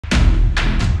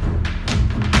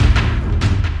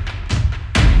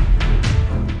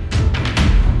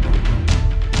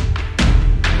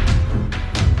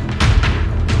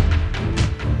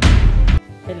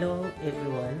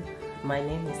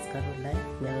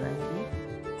Library.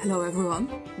 Hello everyone,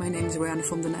 my name is Rihanna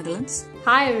from the Netherlands.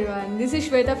 Hi everyone, this is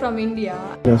Shweta from India.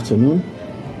 Good afternoon,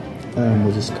 I'm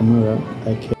Moses Kamara.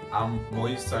 I'm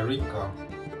Moise Sarika,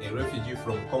 a refugee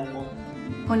from Congo.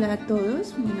 Hola a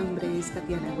todos, mi nombre es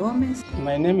Tatiana Gómez.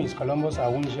 My name is Columbus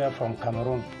Awunja from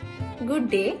Cameroon. Good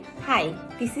day. Hi,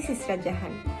 this is Isra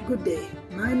Jahan. Good day.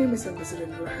 My name is Ambassador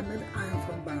Nur Ahmed. I am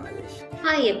from Bangladesh.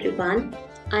 Hi everyone.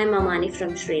 I am Amani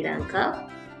from Sri Lanka.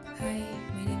 Hi,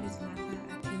 my name is Martha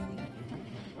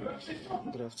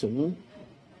Akini. Good afternoon.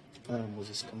 I am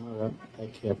Moses Kamara. I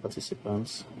care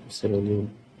participants in Sierra Leone.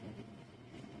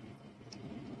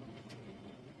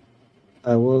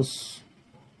 I was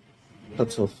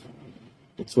part of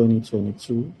the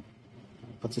 2022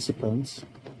 participants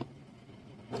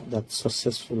that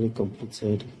successfully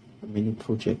completed a mini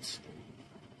project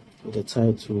with the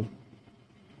title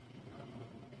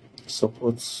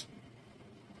Supports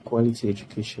Quality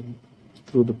Education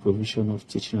through the provision of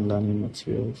teaching and learning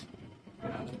materials,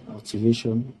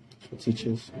 motivation for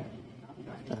teachers,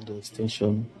 and the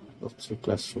extension of 2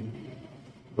 classroom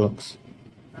blocks.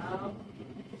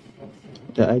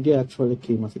 The idea actually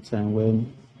came at a time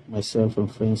when myself and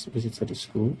friends visited the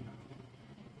school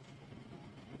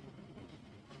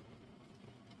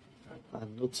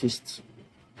and noticed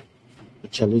a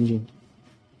challenging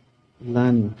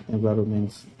learning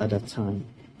environment at that time.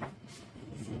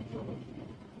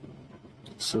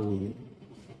 So we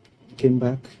came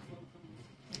back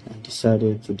and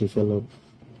decided to develop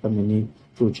a mini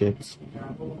project.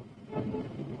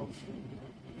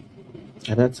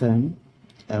 At that time,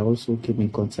 I also came in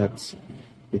contact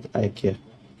with ICARE.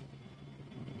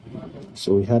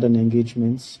 So we had an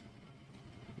engagement.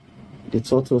 They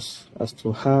taught us as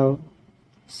to how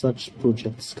such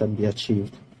projects can be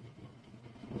achieved.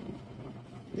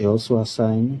 They also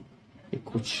assigned a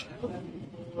coach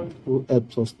who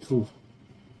helped us through.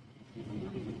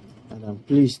 And I'm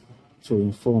pleased to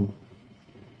inform,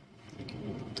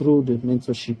 through the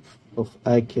mentorship of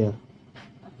ICARE,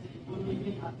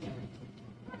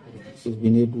 we've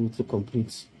been able to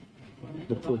complete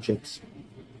the project.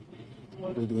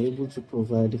 We've been able to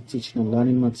provide the teaching and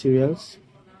learning materials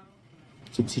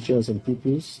to teachers and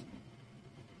pupils.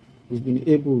 We've been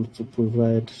able to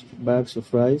provide bags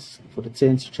of rice for the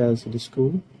 10 teachers in the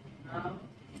school,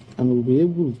 and we'll be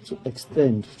able to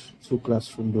extend 2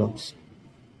 classroom blocks.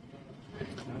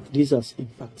 This has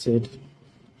impacted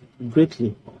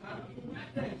greatly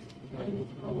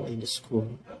in the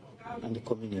school and the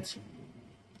community.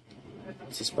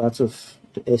 It is part of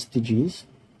the SDGs,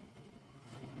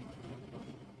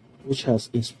 which has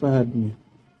inspired me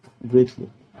greatly.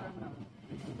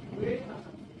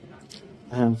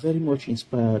 I am very much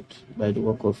inspired by the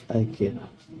work of ICARE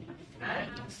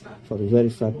for the very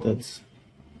fact that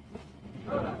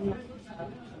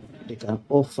they can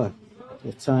offer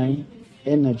the time,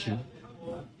 energy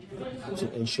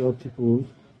to ensure people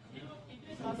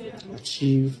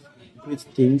achieve great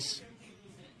things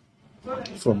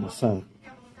from afar.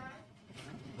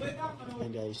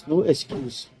 And there is no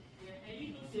excuse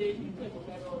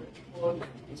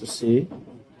to say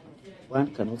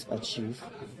one cannot achieve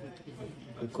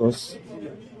because